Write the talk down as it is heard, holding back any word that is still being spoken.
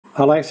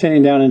I like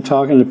sitting down and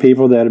talking to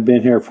people that have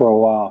been here for a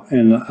while,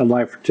 and I'd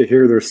like to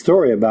hear their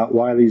story about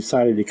why they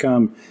decided to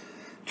come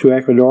to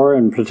Ecuador,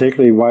 and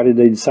particularly why did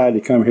they decide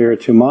to come here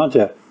to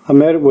Manta. I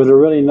met with a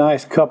really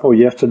nice couple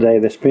yesterday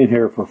that's been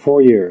here for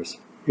 4 years.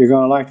 You're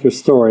going to like their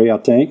story, I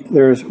think.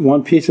 There's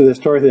one piece of the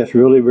story that's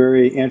really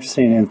very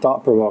interesting and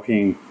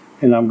thought-provoking,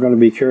 and I'm going to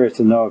be curious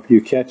to know if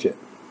you catch it.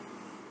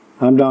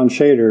 I'm Don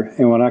Shader,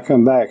 and when I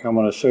come back, I'm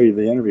going to show you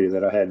the interview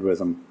that I had with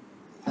them.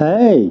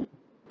 Hey!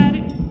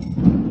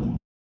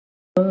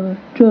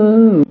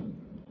 Roger,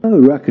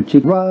 Rocket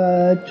Chick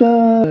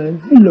Roger,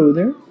 hello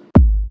there.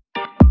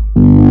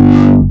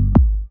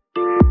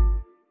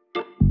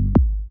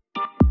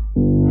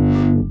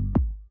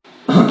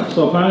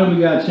 So finally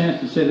we got a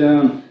chance to sit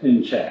down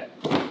and chat.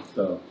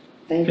 So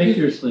fix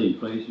your sleeve,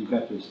 please. You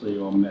got your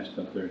sleeve all messed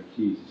up there.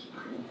 Jesus.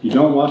 You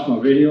don't watch my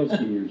videos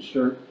in your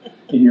shirt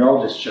and you're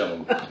all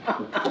disheveled.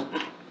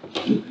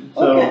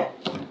 So okay.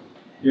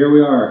 Here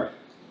we are,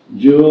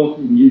 Jewel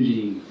and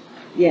Eugene.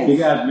 Yes. You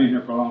guys have been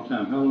here for a long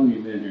time. How long have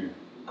you been here?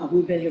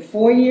 We've been here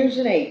 4 years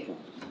in April.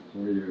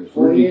 4 years.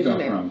 Where did you come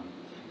from?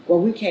 Well,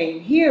 we came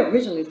here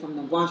originally from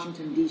the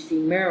Washington, D.C.,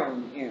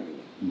 Maryland area.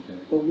 Okay.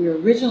 But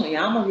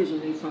I'm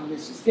originally from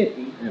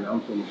Mississippi. And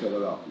I'm from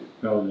Philadelphia.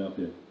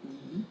 Philadelphia.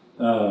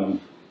 Mm-hmm.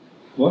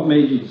 What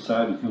made you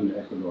decide to come to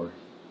Ecuador?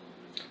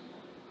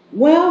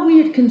 Well,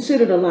 we had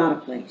considered a lot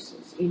of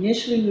places.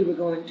 Initially, we were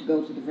going to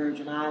go to the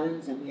Virgin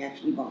Islands, and we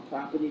actually bought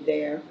property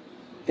there.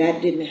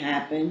 That didn't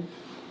happen.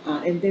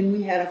 And then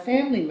we had a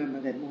family member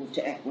that moved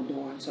to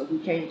Ecuador, and so we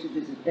came to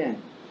visit them.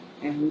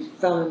 And we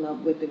fell in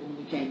love with it when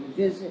we came to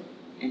visit,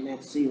 and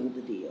that sealed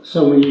the deal.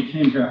 So when you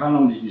came here, how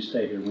long did you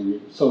stay here?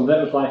 So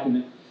that was like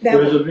it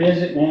was a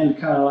visit and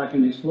kind of like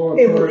an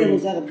exploratory. It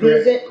was at a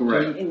visit.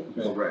 Correct.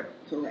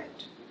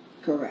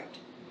 Correct.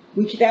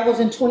 That was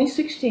in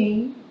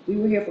 2016. We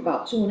were here for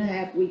about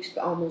 2.5 weeks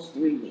to almost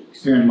 3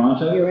 weeks. Here in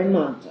Manta? Here in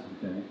Manta.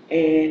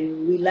 Okay.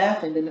 And we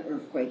left, and then the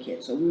earthquake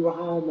hit, so we were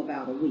home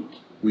about a week.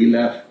 We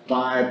left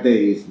 5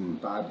 days, and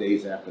 5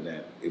 days after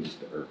that, it was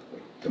the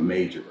earthquake, the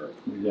major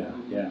earthquake.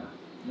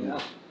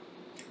 Yeah.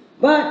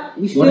 But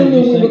we still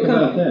knew we were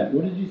coming.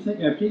 What did you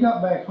think after you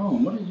got back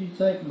home? What did you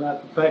think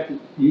about the fact that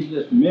you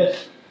just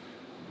missed?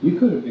 You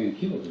could have been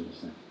killed in this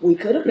thing. We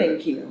could have been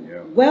killed.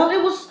 Yeah. Well,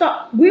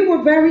 we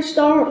were very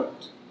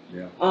startled.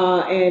 Yeah.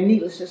 And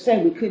needless to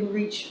say, we couldn't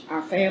reach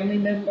our family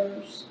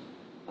members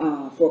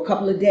for a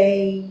couple of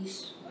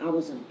days. I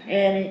was in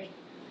panic.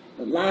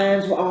 The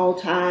lines were all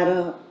tied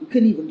up. We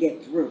couldn't even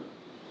get through.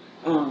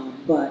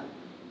 But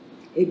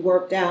it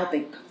worked out.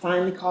 They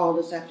finally called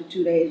us after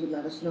 2 days and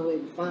let us know they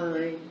were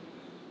fine.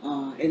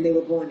 And they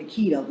were going to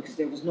Quito because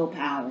there was no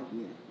power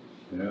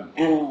here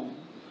at all.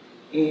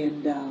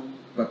 And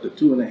but the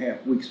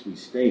 2.5 weeks we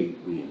stayed,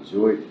 we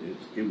enjoyed it.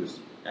 It was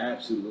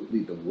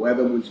absolutely, the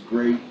weather was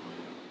great.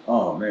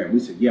 Oh man, we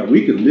said, yeah,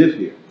 we could live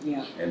here.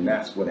 Yeah. And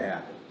that's what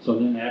happened. So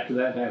then after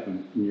that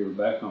happened, and you were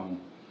back home,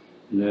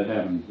 and that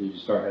happened, did you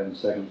start having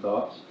second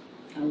thoughts?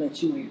 I'll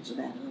let you answer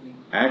that, honey.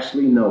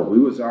 Actually, no. We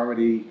was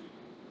already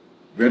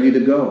ready to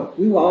go.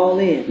 We were all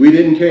in. We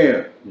didn't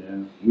care.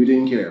 Yeah. We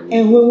didn't care.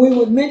 And when we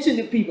would mention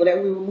to people that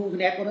we were moving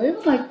to Ecuador, it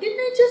was like, didn't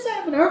they just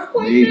have an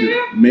earthquake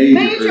there?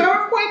 Major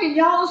earthquake, and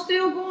y'all are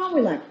still going?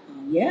 We're like,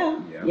 oh,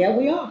 yeah,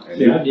 we are.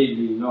 See, I didn't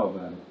even know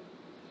about it.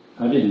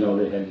 I didn't know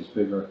they had this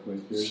big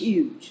earthquake there. It's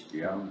huge.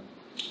 Yeah.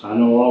 I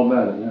know all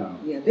about it now.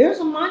 Yeah, there's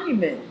a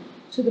monument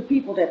to the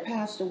people that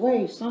passed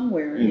away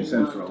somewhere in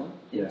Central.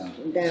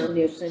 Manta. Down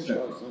near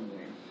Central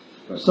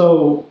somewhere.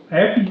 So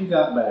after you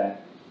got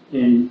back,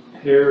 and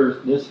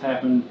here, this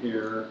happened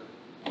here,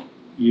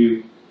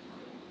 I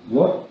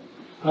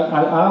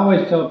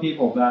always tell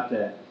people about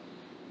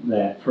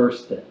that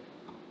first step.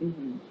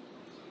 Mm-hmm.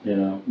 You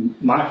know,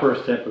 my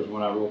first step was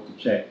when I wrote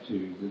the check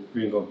to the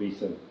Gringo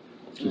visa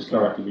to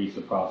start the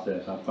visa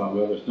process. I thought,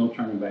 well, there's no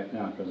turning back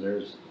now because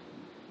there's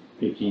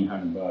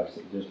 $1,500.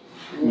 It just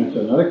went to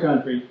another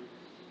country.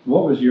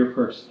 What was your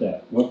first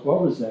step? What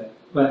was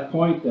that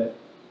point that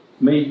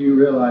made you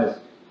realize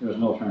there was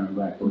no turning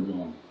back? We're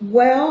going.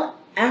 Well,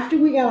 after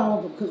we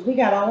got because we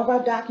got all of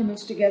our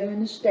documents together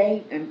in the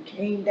state and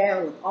came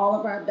down with all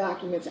of our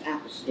documents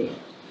apostilled.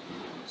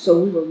 So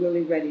we were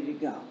really ready to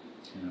go.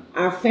 Yeah.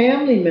 Our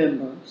family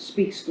member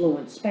speaks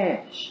fluent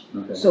Spanish.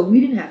 Okay. So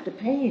we didn't have to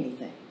pay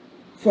anything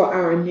for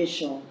our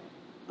initial,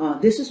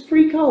 this is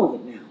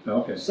pre-COVID now.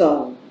 Okay.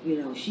 So,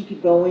 you know, she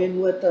could go in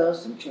with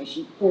us and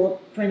she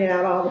printed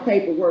out all the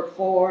paperwork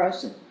for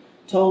us and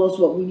told us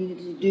what we needed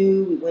to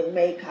do. We went and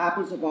made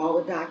copies of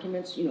all the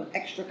documents, you know,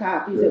 extra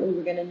copies that we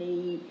were going to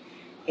need.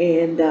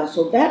 And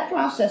so that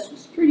process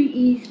was pretty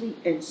easy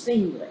and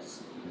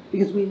seamless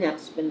because we didn't have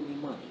to spend any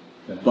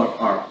money. But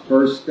our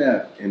first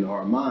step in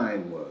our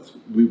mind was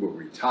we were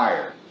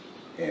retired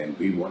and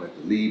we wanted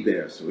to leave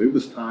there. So it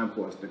was time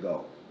for us to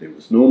go. There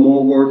was no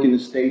more work in the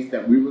States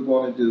that we were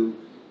going to do,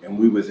 and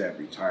we was at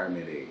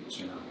retirement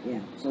age. Yeah,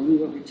 so we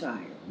were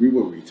retired. We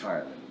were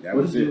retirement. That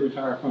what was did you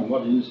retire from?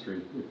 What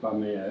industry, if I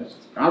may ask?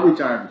 I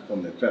retired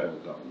from the federal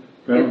government.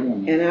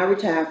 And I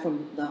retired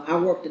I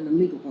worked in the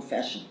legal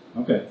profession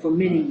for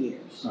many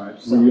years. All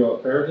right. So, were you a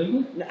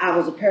paralegal? I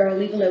was a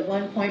paralegal at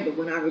one point, but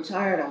when I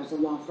retired, I was a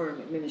law firm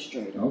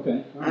administrator.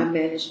 Okay. I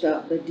managed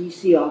the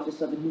DC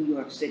office of a New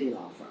York City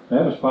law firm.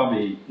 That was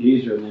probably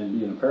easier than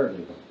being a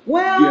paralegal.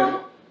 Well,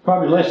 Yeah.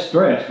 Probably less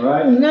stress,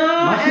 right? no.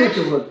 My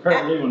sister was a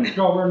paralegal and it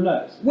drove her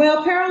nuts.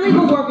 Well,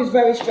 paralegal work is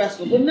very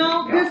stressful,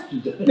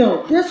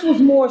 but this was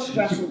more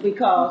stressful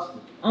because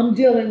I'm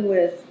dealing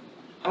with,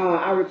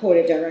 I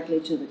reported directly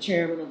to the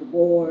chairman of the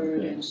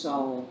board, and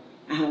so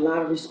I had a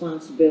lot of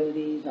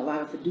responsibilities, a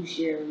lot of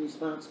fiduciary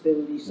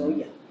responsibilities, so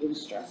yeah, it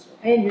was stressful.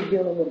 And you're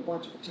dealing with a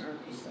bunch of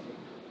attorneys, so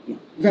yeah,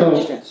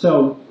 very stressful.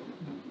 So,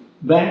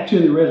 back to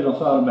the original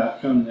thought about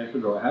coming to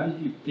Ecuador, how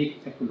did you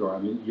pick Ecuador? I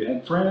mean, you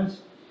had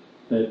friends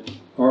that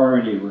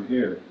already were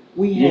here.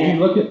 Did you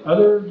look at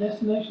other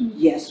destinations?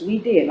 Yes, we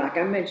did. Like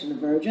I mentioned, the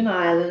Virgin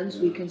Islands.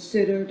 We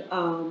considered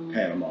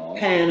Panama.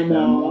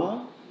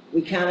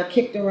 We kind of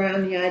kicked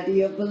around the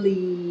idea of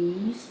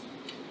Belize.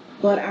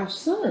 But our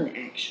son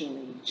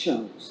actually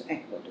chose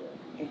Ecuador.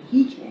 And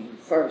he came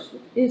first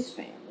with his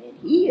family. And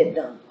he had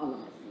done a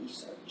lot of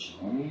research.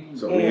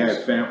 So we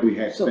had family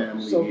So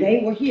here.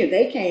 they were here.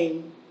 They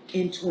came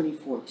in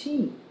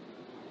 2014.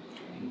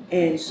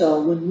 And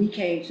so when we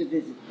came to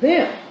visit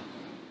them,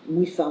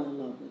 we fell in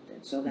love with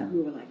it. So that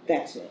we were like,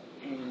 that's it.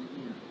 And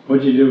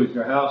What'd you do with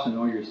your house and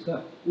all your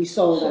stuff? we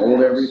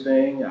sold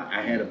everything.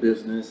 I had a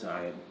business.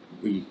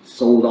 We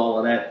sold all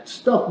of that.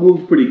 Stuff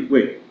moved pretty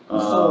quick.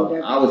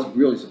 I was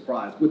really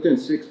surprised. Within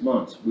 6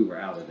 months, we were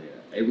out of there.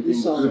 Everything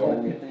was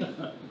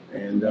sold.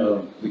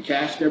 And we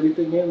cashed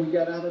everything in. We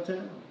got out of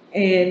town.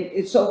 And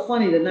it's so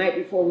funny, the night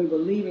before we were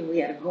leaving, we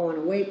had a going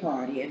away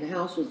party, and the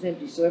house was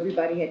empty, so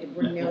everybody had to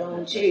bring their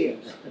own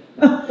chairs.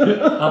 I thought you were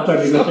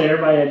going to say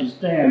everybody had to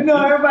stand. No,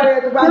 everybody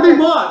had to Pretty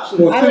much.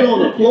 Or sit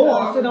on the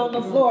floor. Sit on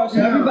the floor,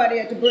 so everybody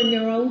had to bring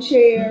their own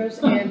chairs,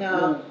 and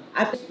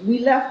we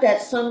left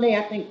that Sunday.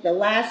 I think the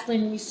last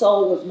thing we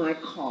sold was my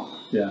car.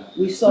 Yeah.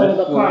 We sold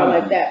the car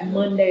like that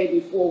Monday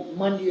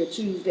or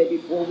Tuesday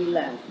before we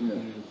left. Yeah.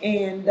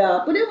 And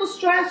but it was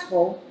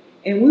stressful.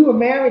 And we were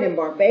married in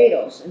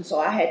Barbados, and so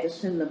I had to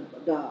send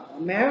the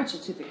marriage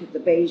certificate to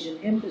the Bayesian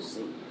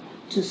embassy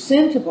to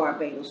send to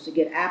Barbados to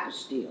get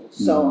apostilled.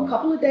 So a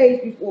couple of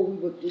days before we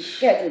were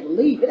scheduled to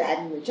leave, it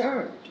hadn't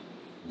returned.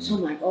 So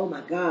I'm like, oh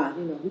my God,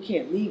 we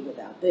can't leave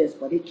without this.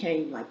 But it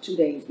came like 2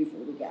 days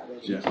before we got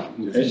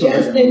ready.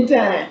 Just in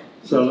time.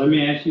 So let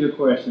me ask you a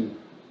question,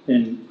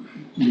 and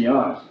be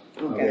honest.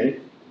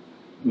 Okay.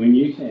 When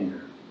you came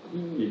here,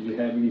 did you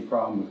have any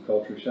problem with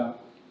culture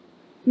shock?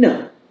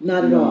 No,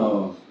 not at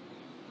all.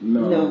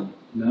 No.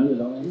 None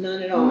at all?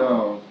 None at all.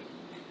 No.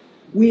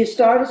 We had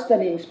started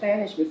studying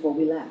Spanish before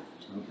we left.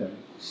 Okay.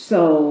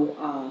 So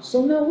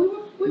no,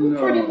 we were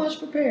pretty much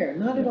prepared.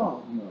 Not at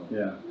all. No.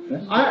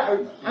 Yeah.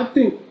 I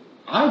think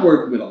I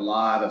worked with a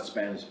lot of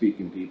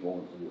Spanish-speaking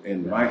people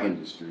in my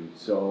industry,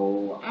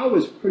 so I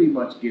was pretty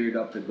much geared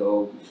up to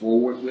go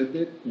forward with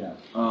it. Yeah.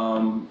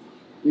 And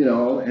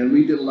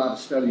we did a lot of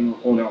studying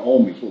on our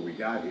own before we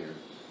got here.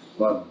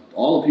 But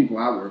all the people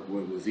I worked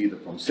with was either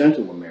from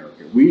Central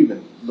America. We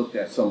even looked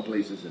at some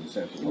places in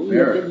Central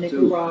America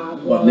too.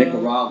 But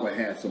Nicaragua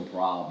had some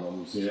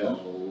problems, so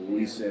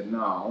we said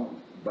no.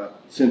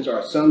 But since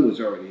our son was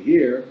already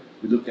here,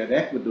 we looked at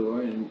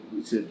Ecuador and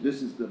we said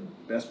this is the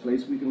best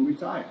place we can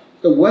retire.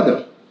 The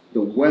weather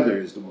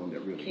is the one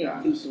that really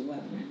got us.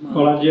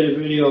 Well, I did a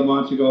video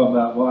months ago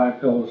about why I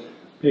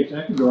picked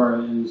Ecuador,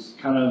 and it's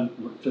kind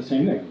of the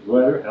same thing.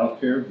 Weather,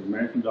 healthcare, the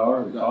American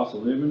dollar, the cost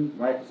of living.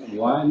 Right.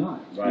 Why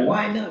not? Right.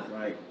 Why not?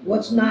 Right.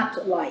 What's not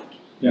to like?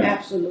 Yeah.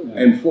 Absolutely.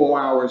 And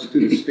 4 hours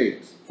to the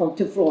States.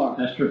 To Florida.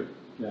 That's true.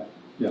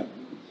 Yeah.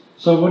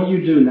 So what do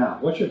you do now?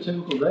 What's your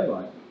typical day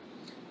like?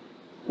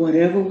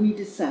 Whatever we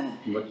decide.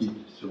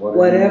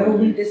 Whatever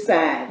we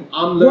decide.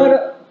 I'm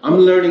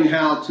learning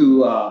how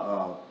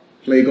to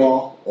play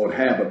golf or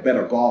have a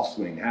better golf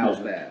swing.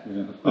 How's that?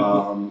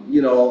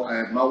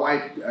 Yeah. My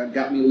wife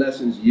got me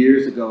lessons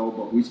years ago,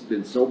 but we've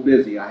been so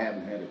busy I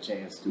haven't had a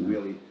chance to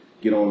really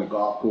get on the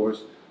golf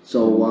course.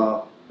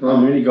 So there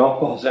aren't many golf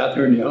balls out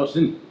there in the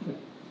ocean.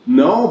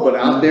 No, but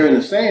out there in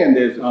the sand,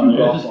 there's a few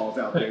golf balls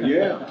out there.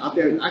 Yeah, out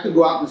there, I could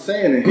go out in the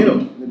sand and hit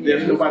them.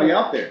 There's nobody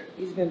out there.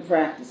 He's been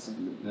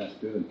practicing. That's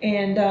good.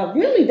 And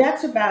really,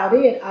 that's about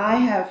it. I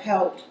have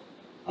helped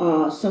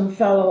some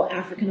fellow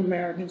African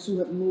Americans who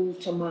have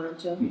moved to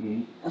Manta,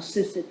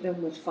 assisted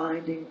them with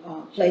finding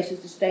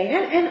places to stay,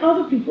 and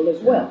other people as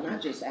well, not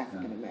just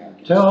African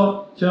Americans.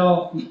 Tell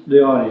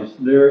the audience,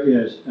 there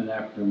is an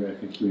African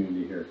American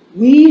community here.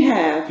 We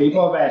have.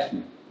 People have asked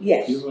me.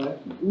 Yes,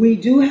 we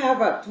do have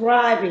a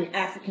thriving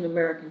African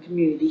American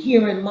community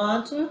here in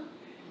Manta,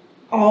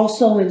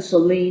 also in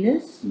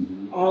Salinas,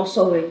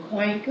 also in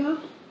Cuenca,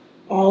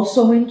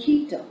 also in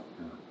Quito.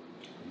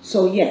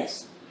 So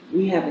yes,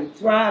 we have a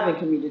thriving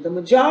community. The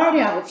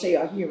majority, I would say,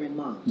 are here in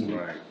Manta.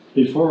 Right.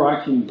 Before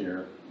I came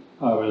here,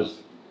 I was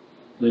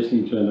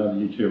listening to another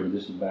YouTuber.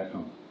 This is back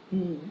home.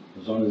 I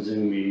was on a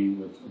Zoom meeting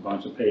with a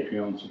bunch of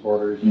Patreon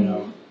supporters,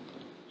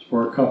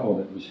 for a couple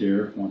that was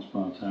here once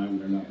upon a time.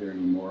 They're not here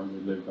anymore.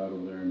 They live out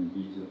over there in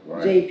Ibiza.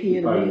 Right. JP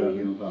and Probably know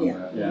Amelia. who I'm talking Yeah.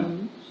 about, yeah.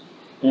 Mhm.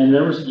 And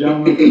there was a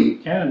gentleman from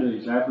Canada,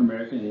 he's African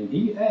American, and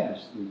he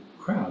asked the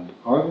crowd,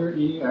 are there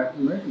any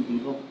African American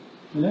people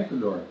in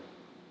Ecuador?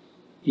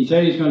 He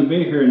said he's going to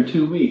be here in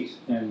 2 weeks,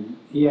 and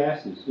he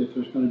asked us if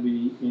there's going to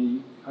be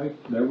any,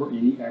 there were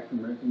any African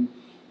American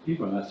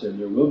people, and I said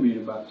there will be in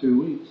about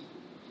 2 weeks.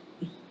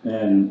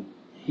 And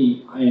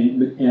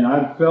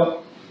I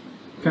felt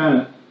kind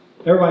of,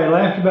 everybody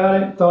laughed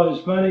about it, thought it was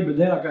funny, but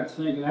then I got to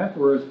thinking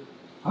afterwards,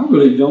 I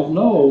really don't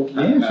know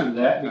the answer to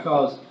that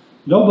because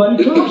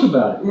nobody talks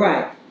about it.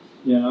 Right,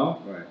 You know?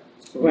 Right.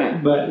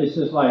 right. But it's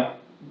just like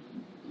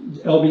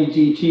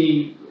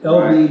LBGT,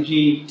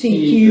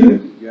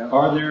 TQ. Yeah.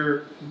 are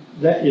there,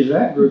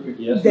 that group?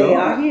 Yes, They there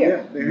are here.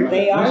 Yeah, they're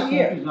They are This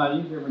here. country's not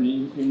any different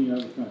than any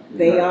other country.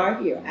 They Right. are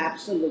here,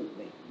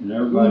 absolutely. And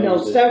everybody's, know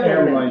several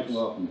everybody's members.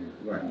 welcome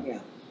here. Right. Yeah.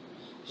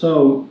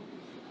 So,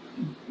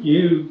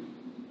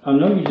 I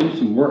know you do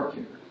some work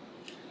here.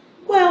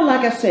 Well,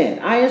 like I said,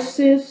 I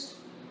assist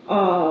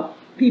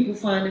people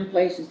finding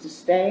places to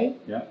stay.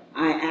 Yeah.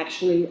 I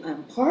actually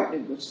am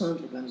partnered with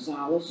Sandra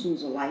Gonzalez,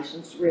 who's a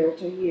licensed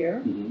realtor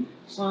here. Mm-hmm.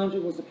 Sandra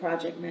was the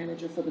project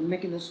manager for the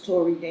Mykonos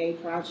Story Day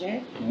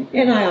project. Okay.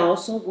 And I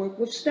also work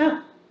with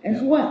Stella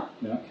as Yeah. well.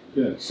 Yeah,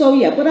 good. So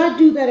yeah, but I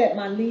do that at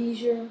my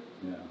leisure.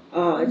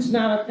 Yeah. It's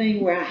not a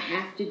thing where I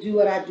have to do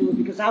it. I do it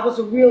because I was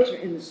a realtor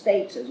in the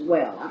States as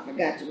well. I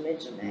forgot to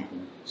mention that. Okay.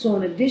 So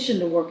in addition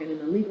to working in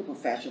the legal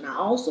profession, I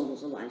also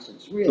was a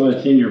licensed So realtor.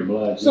 it's in your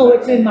blood. So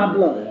it's in my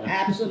blood,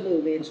 Yeah.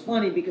 absolutely. It's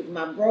funny because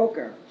my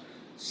broker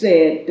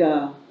said,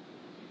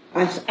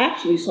 I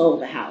actually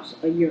sold the house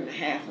a year and a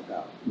half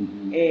ago.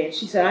 Mhm. And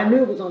she said, I knew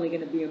it was only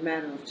going to be a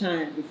matter of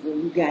time before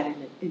you got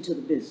into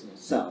the business.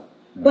 So,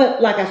 Yeah.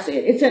 but like I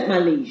said, it's at my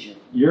leisure.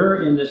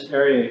 You're in this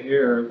area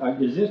here.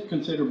 Is this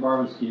considered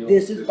Barbasquille?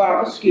 This is It's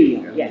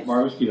Barbasquille, Barbasquille, yes.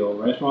 Barbasquille.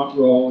 Restaurant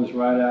Roll is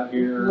right out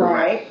here.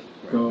 Right.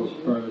 Goes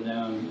further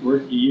down. Where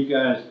do you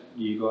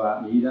go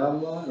out and eat out a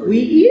lot? Or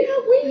We do you-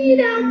 eat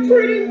out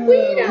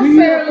We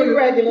fairly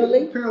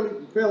regularly.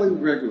 Fairly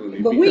regularly.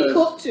 But we because-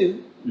 cook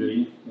too. Do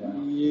you? Yeah.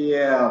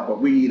 Yeah, but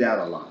we eat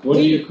out a lot. What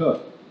do you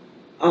cook?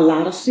 A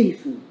lot of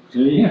seafood.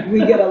 Do you? We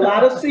get a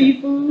lot of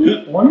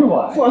seafood. Wonder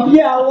why.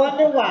 Yeah, I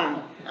wonder why.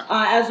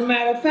 As a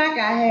matter of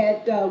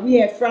fact, we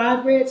had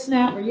fried red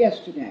snapper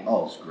yesterday.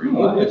 Oh, it's great.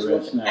 Oh, I had Which red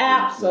was snapper.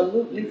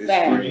 absolutely It's Did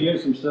fabulous. you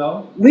get some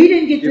stuff? We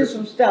didn't get this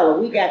from Stella.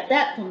 We got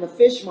that from the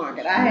fish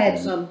market. I had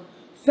some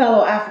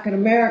fellow African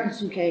Americans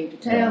who came to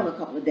town a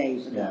couple of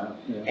days ago.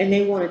 Yeah. Yeah. And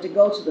they wanted to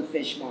go to the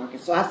fish market.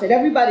 So I said,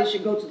 everybody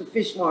should go to the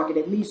fish market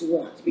at least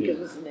once because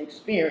it's an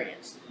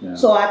experience. Yeah.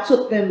 So I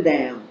took them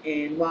down,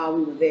 and while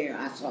we were there,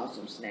 I saw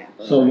some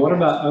snapper. So what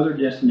about other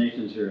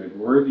destinations here?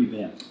 Where have you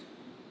been?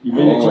 You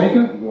been to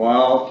Cuenca?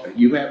 Well,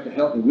 you have to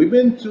help me. We've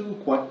been to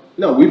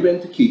we've been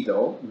to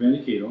Quito. You've been to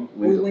Quito?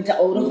 We went to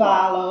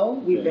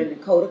Otavalo. We've been to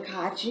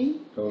Cotacachi.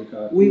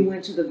 Cotacachi. We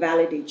went to the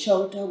Valle de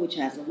Chota, which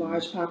has a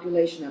large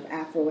population of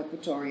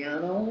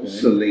Afro-Equatorianos. Okay.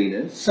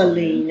 Salinas.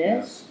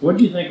 Salinas. What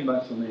do you think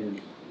about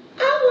Salinas?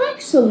 I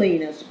like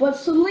Salinas, but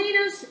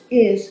Salinas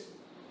is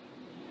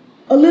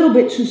a little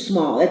bit too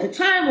small. At the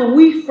time when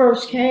we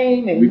first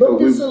came and We thought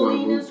looked we at was gonna move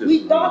Salinas, to we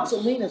thought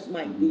Salinas. Salinas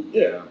might be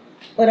it. Yeah.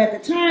 But at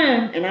the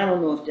time, and I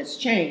don't know if that's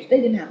changed, they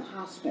didn't have a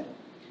hospital.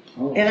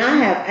 Oh, And I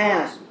have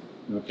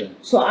asthma. okay.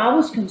 So I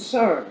was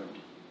concerned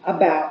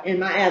about, and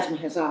my asthma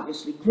has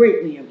obviously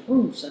greatly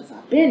improved since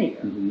I've been here.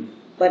 Mhm.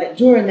 But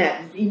during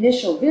that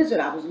initial visit,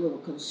 I was a little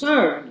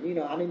concerned. You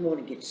know, I didn't want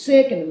to get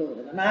sick in the middle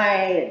of the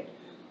night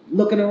and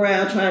looking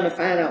around trying to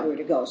find out where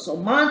to go. So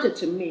Manta,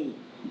 to me,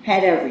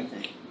 had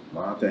everything.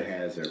 Manta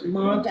has everything.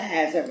 Manta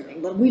has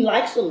everything. But we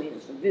like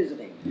Salinas for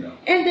visiting. Yeah.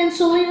 And then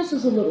Salinas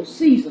is a little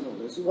seasonal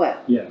as well.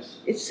 Yes.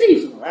 It's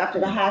seasonal. After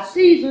the high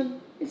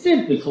season, it's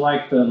empty. It's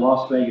like the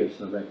Las Vegas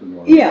of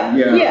Ecuador. Yeah,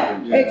 Yeah,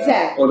 yeah,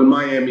 exactly. Or the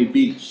Miami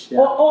Beach. Yeah.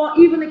 Or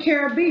even the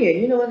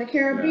Caribbean. You know, in the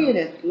Caribbean,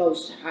 at low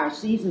high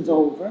season's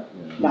over.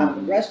 Yeah. A lot of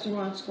the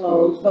restaurants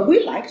closed. But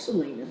we like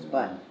Salinas.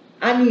 But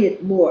I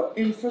needed more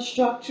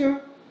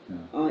infrastructure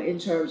in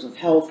terms of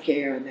health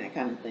care and that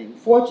kind of thing.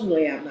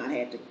 Fortunately, I've not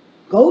had to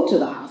go to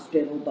the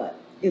hospital, but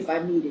if I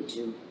needed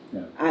to,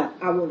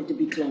 I wanted to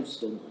be close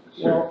to one.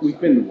 Well, we've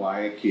been to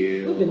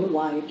Guayaquil. We've been to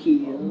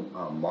Guayaquil,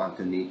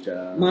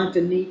 Montanita.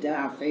 Montanita,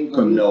 our favorite.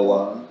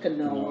 Canoa.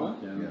 Canoa.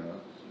 Yeah. Yeah.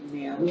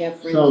 Yeah, we have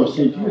friends. So in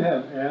since you Canoa.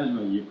 have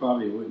asthma, you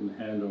probably wouldn't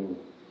handle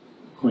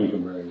Cuenca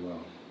very well.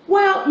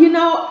 Well, you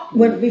know,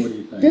 What do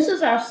you think? this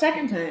is our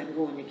second time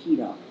going to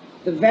Quito.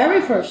 The very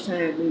first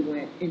time we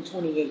went in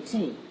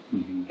 2018,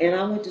 Mhm. and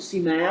I went to see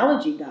my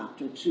allergy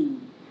doctor to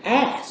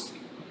ask.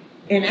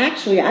 And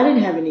actually, I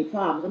didn't have any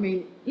problems. I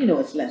mean, you know,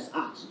 it's less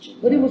oxygen,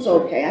 but it was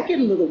okay. I get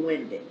a little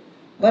winded,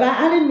 but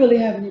I didn't really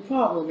have any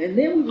problem. And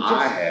then we were just,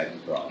 I had the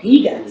problem.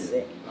 he got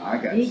sick.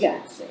 He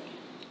Got sick.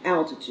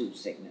 Altitude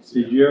sickness.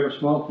 Did you ever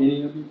smoke,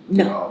 any of you?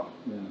 No,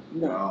 Yeah.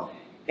 no. No.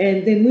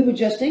 And then we were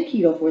just in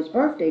Quito for his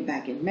birthday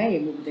back in May,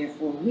 and we were there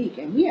for a week,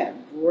 and we had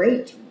a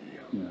great time.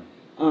 Yeah.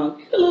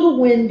 A little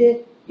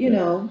winded, you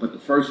know. But the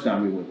first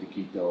time we went to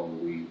Quito,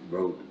 we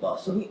rode the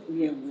bus. So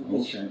Yeah,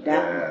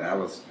 that that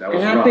was and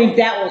rough. I think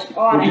that was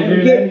part of Would you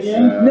do it. that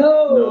again?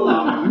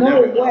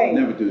 No way.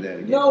 Never do that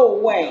again. No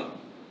way.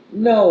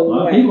 No A lot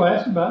of way. people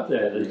ask about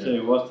that. They say,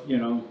 "What's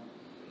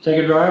take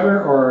a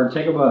driver or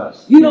take a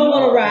bus?" You don't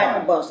want to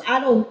ride the bus. I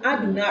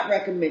do not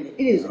recommend it.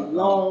 It is a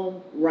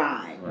long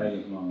ride.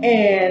 Right.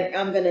 And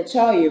I'm going to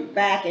tell you,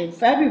 back in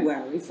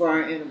February for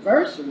our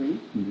anniversary,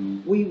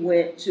 we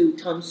went to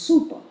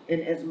Tansupa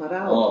in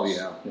Esmeraldas. Oh,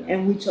 yeah.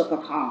 And we took a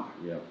car.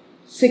 Yeah.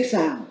 6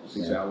 hours.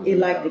 6 hours. It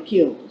like to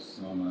kill us.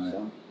 Oh my.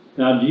 So,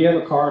 Now, do you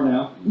have a car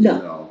now?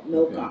 no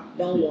Okay. car.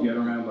 Don't You walk. get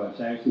around by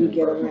taxi. You and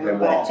get personal around and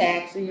by walk.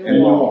 taxi and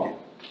And walk. walk.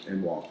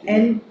 And walk.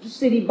 And the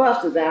city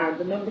buses are,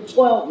 the number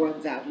 12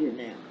 runs out here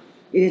now.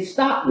 It has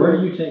stopped. Where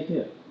do you take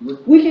it?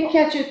 We can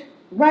catch it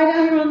right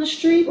out here on the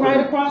street, right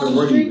across the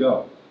Where do street. you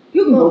go?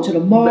 You can go to the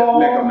mall,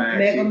 Mega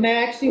Mega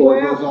Maxi, Or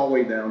it wherever. goes all the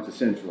way down to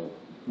Central.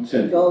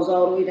 It goes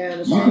all the way down to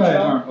You Central. guys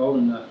aren't old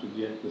enough to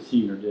get the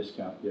senior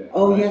discount yet.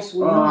 Oh, right? yes,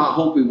 we I are.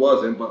 hope we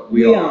wasn't, but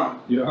we are.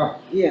 You are.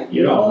 Yeah.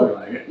 You don't look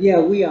like it. Yeah,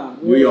 we are.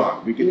 We are.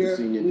 We get the We're-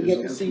 senior we get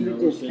the discount. senior You're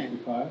over discount.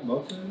 65,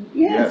 both of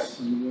you?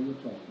 Yes. You look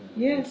like that.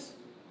 Yes.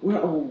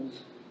 We're old.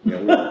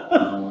 Yeah, we are.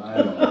 No, I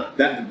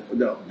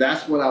don't.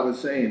 That's what I was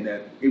saying,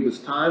 that it was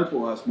time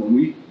for us, when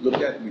we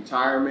looked at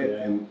retirement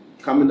Yeah. and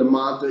coming to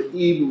Manta,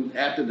 even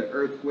after the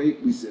earthquake,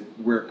 we said,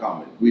 we're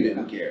coming. We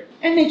didn't care.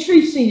 And they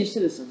treat senior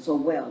citizens so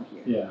well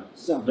here. Yeah,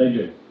 So they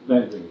do. They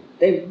do.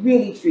 they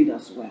really treat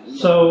us well.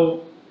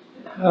 So,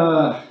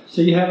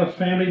 so you have a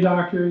family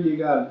doctor, you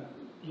got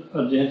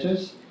a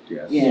dentist,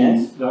 Yes. Yeah.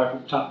 and Yes. Dr.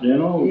 Top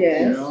Dental,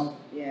 Yes. you know,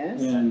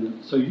 Yes. and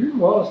so you're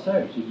well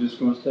established. You're just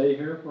going to stay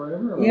here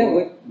forever? Or Yeah,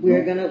 what?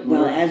 we're gonna,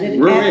 well, as it,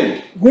 We're as-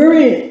 in. We're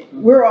in.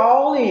 We're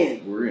all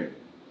in. We're in.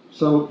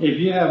 So, if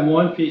you have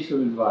one piece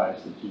of advice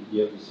that you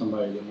give to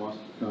somebody that wants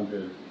to come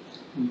here,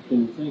 you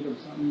can think of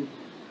something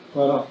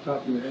right off the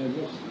top of your head.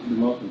 What's the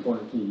most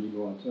important thing you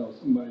want to tell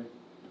somebody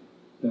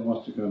that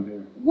wants to come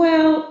here?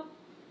 Well,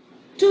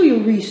 do your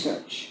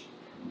research.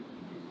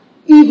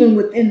 Even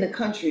within the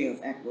country of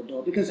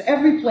Ecuador, because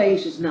every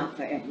place is not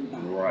for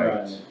everybody.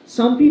 Right.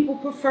 Some people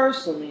prefer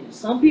Salinas.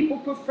 Some people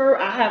prefer,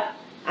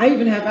 I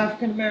even have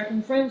African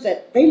American friends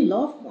that they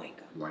love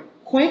Cuenca. Right.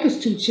 Cuenca's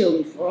too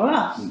chilly for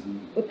us, Mhm.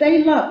 but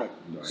they love it.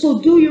 Right. So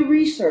do your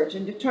research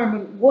and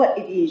determine what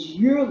it is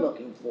you're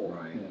looking for.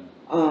 Right.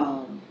 Yeah,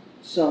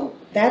 So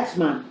that's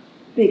my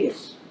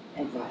biggest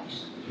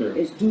advice, sure.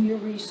 is do your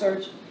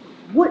research.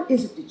 What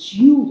is it that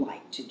you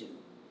like to do?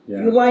 If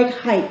you Yeah. like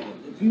hiking,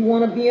 if you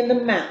want to be in the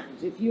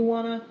mountains, if you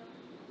want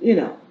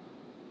to,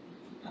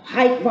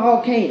 hike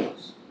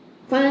volcanoes,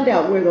 find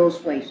out where those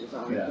places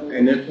are. Yeah.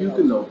 And if you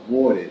can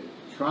avoid it,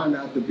 try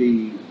not to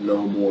be no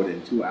more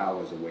than 2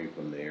 hours away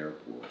from the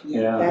airport.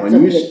 Yeah. That's When a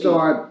you good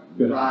start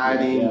Good.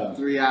 riding Yeah.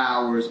 3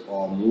 hours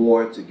or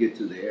more to get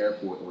to the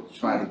airport or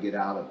try to get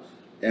out of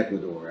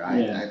Ecuador,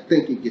 Yeah. I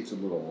think it gets a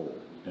little old.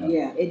 deal.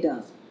 Yeah, it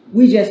does.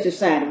 We just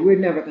decided we're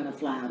never going to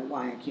fly out of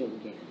Guayaquil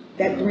again.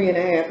 That Yeah.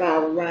 3.5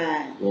 hour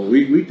ride. Well,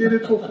 we did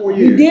it for 4 We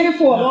years. did it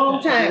for a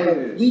long time, 4 but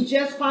years. we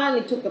just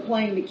finally took the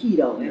plane to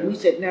Quito, and Yeah. we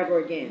said never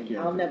again. Can't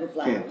I'll do- never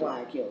fly out can't of do.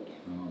 Guayaquil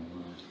again. Oh,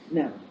 wow.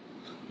 Never.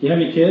 Do you have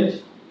any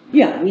kids?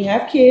 Yeah, we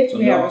have kids.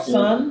 We have a Adult kids.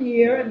 son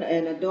here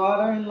and a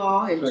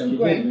daughter-in-law and Sorry, two you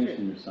did grandkids.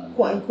 mention your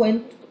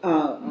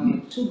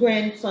son. Two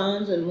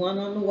grandsons and one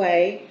on the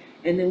way.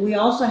 And then we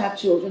also have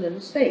children in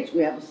the States.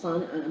 We have a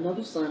son,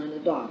 another son and a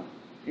daughter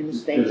in the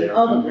States they and ever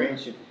other come here?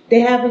 grandchildren. They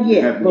haven't They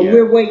yet, haven't but yet.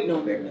 we're waiting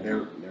on They're them.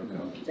 coming.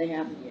 They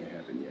haven't They yet.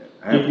 haven't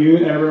yet. Did you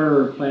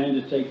ever plan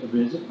to take a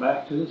visit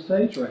back to the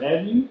States, or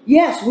have you?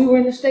 Yes, we were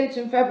in the States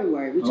in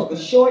February. We took a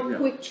Okay. short, Yeah.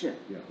 quick trip.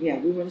 Yeah. Yeah,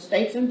 we were in the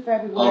States in A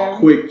February.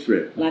 quick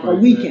trip. Like a Quick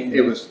weekend.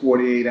 It was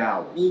 48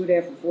 hours. We were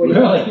there for 48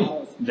 Really?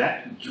 hours.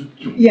 That?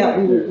 Yeah,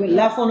 we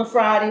left on a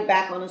Friday,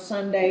 back on a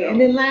Sunday, and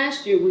then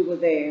last year we were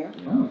there.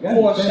 Oh, God,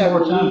 For you spend several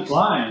more time weeks.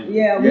 flying.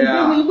 Yeah,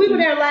 Yeah. we were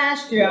there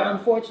last year. Yeah.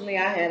 Unfortunately,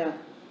 I had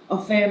a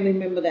family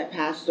member that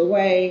passed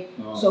away,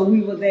 Oh. so we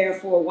were there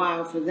for a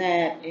while for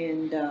that,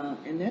 and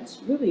that's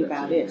really That's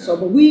about it, it. yeah. So,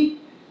 but we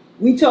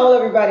told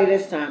everybody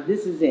this time,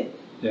 this is it.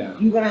 Yeah.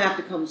 You're gonna have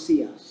to come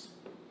see us.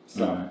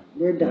 So All right.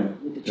 we're done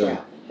with the Good.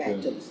 travel back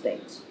Good. to the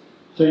States.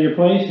 So your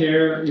place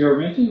here, you're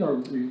renting, or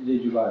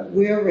did you buy it?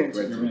 We're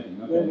renting. You're renting,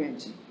 We're okay.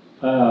 renting.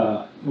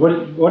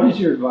 What is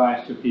your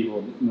advice to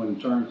people in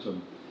terms of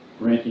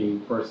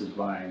renting versus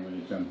buying when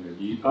you come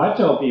here? I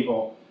tell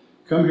people,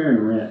 come here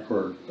and rent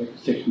for like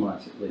 6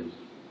 months at least,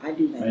 I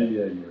do that. maybe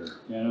a year,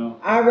 you know?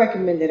 I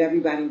recommend that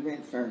everybody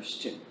rent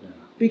first too. Yeah.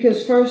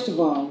 Because first of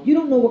all, you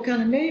don't know what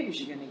kind of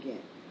neighbors you're gonna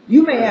get.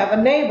 You may have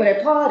a neighbor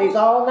that parties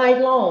all night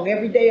long,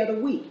 every day of the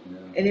week. Yeah,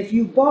 And if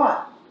you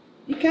bought,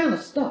 you're kind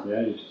of stuck.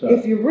 yeah, you're stuck.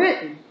 If you're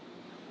renting,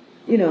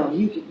 you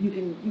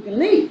can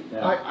leave.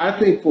 Yeah. I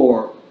think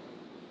for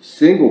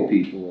single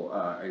people,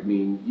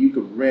 you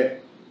could rent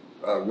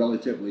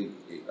relatively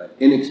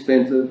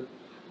inexpensive.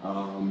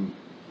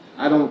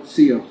 I don't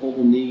see a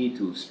whole need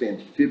to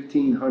spend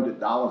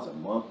 $1,500 a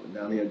month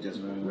down here just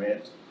for Right.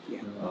 rent. Yeah.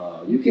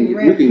 You can can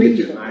rent get you a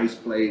reasonable. nice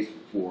place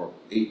for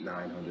 $800-900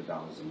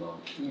 a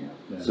month.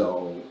 Yeah.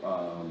 So,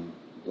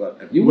 but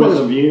if you With want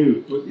a to,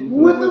 view.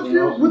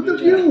 with the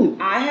view.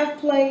 I have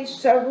placed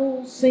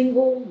several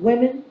single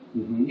women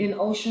Mm-hmm. in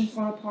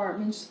oceanfront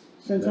apartments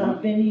since Yeah.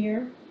 I've been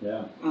here.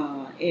 Yeah,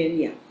 And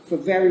yeah, for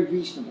very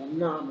reasonable,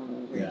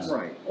 nominal rates. Yeah.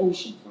 Right.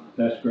 Oceanfront.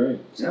 that's great.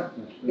 So That's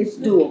great. it's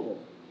doable.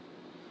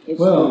 It's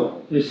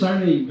Well, doable. it's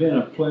certainly been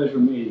a pleasure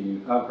meeting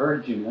you. I've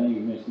heard your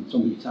name mentioned so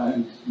many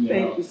times.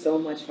 Thank you so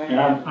much for And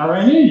having me. I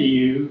ran into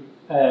you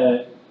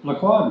at La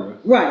Quadra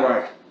Right,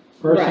 Right.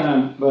 first Right.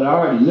 time, but I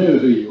already knew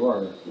who you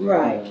were.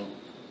 Right.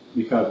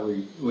 Because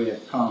we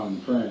have common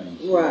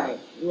friends. right,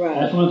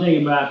 That's right. one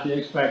thing about the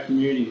expat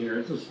community here.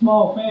 It's a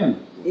small family.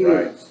 It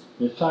Right. is.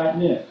 It's tight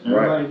knit.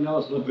 Everybody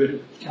knows a little bit.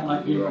 It's kind of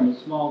like being from a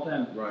small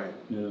town. Right.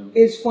 You know.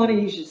 It's funny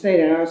you should say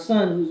that. Our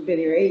son, who's been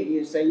here 8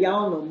 years, say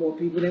y'all know more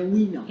people than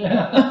we know.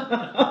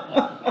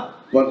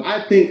 But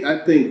I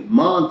think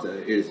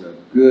Manta is a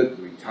good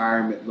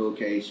retirement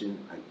location.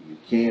 You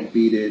can't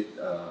beat it.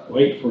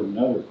 Wait for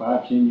another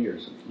 5-10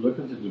 years. Look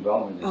at the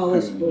development. Oh,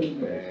 it's coming in.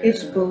 booming.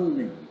 It's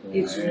booming.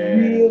 It's Man,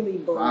 really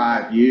booming.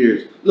 5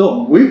 years.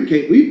 Look, we've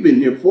been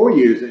here 4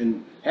 years,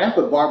 and half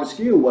of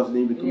Barbasquille wasn't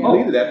even Yeah.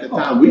 completed at the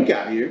time we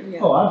got here. Yeah.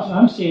 Oh,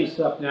 I'm seeing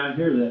stuff down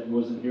here that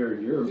wasn't here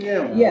in Europe.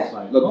 Yeah. Yeah. It's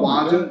like, La oh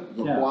my Quadra,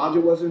 God. La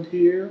Quadra wasn't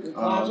here. The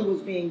plaza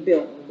was being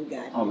built when we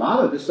got A here.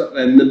 lot of this stuff,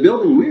 and the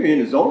building we're in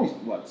is only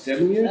what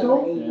 7 years 7,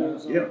 old. 8 Yeah.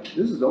 years old. Yeah,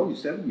 this is only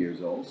 7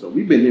 years old, so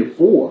we've been here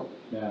 4.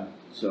 Yeah.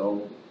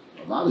 So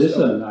a lot of This is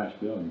stuff. a nice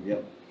building. Yeah.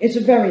 It's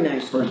a very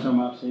nice First one.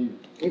 time I've seen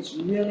it. It's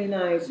really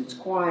nice. It's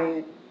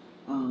quiet.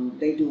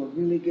 They do a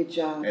really good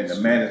job. And the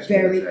It's management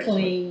very is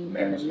excellent. clean, and the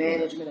Management.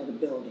 management of the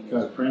building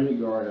Got a is friendly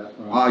guard up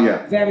front. Oh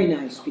yeah, very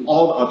nice people.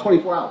 all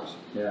 24 hours.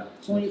 Yeah.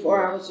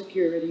 24-hour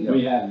security.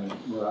 We have them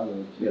where I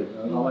live too.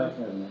 I like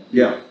having that.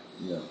 Yeah,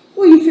 yeah.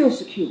 Well, you feel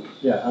secure.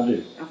 Yeah, I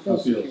do. I feel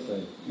secure.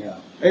 safe. Yeah.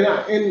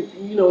 And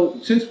you know,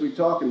 since we're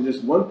talking,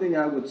 just one thing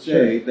I would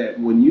say that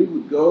when you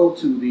would go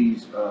to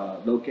these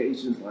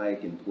locations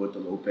like in Puerto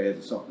Lopez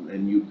or something,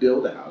 and you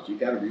build a house, you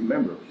got to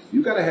remember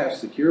you got to have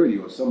security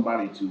or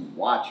somebody to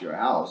watch your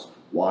house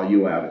while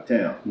you're out of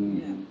town.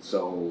 Mhm.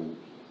 So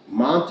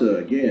Manta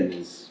again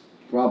is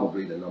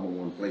probably the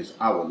 #1 place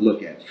I would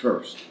look at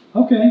first.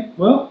 Okay,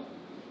 well,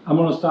 I'm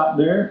gonna stop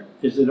there.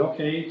 Is it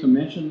okay to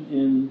mention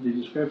in the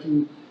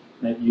description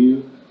that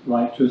you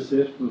like to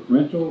assist with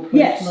rental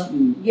Yes.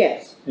 placement?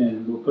 Yes.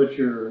 And we'll put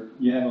you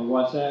have a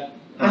WhatsApp?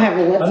 I have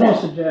a I don't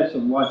WhatsApp. suggest a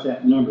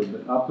WhatsApp number,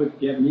 but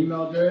you have an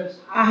email address?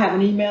 I have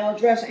an email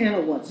address and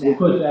a We'll WhatsApp.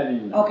 put that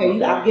in.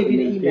 Okay, I'll give you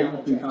the And then email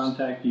people can address.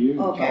 contact you and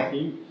Okay. talk to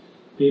you.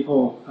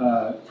 People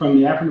from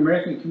the African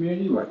American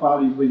community will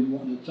probably be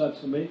wanting to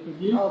touch the base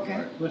with you, Okay.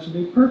 which would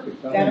be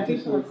perfect. I That'd think be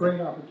this is a perfect.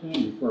 great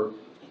opportunity for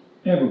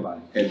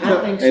everybody. And I tell,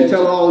 think and so,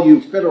 tell too. all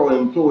you federal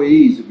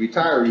employees,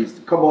 retirees,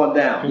 to come on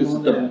down. Come This is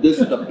on the down. this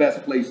is the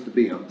best place to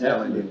be. I'm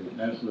telling you.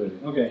 Absolutely,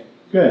 absolutely. Okay,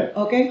 good.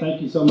 Okay.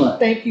 Thank you so much.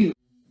 Thank you.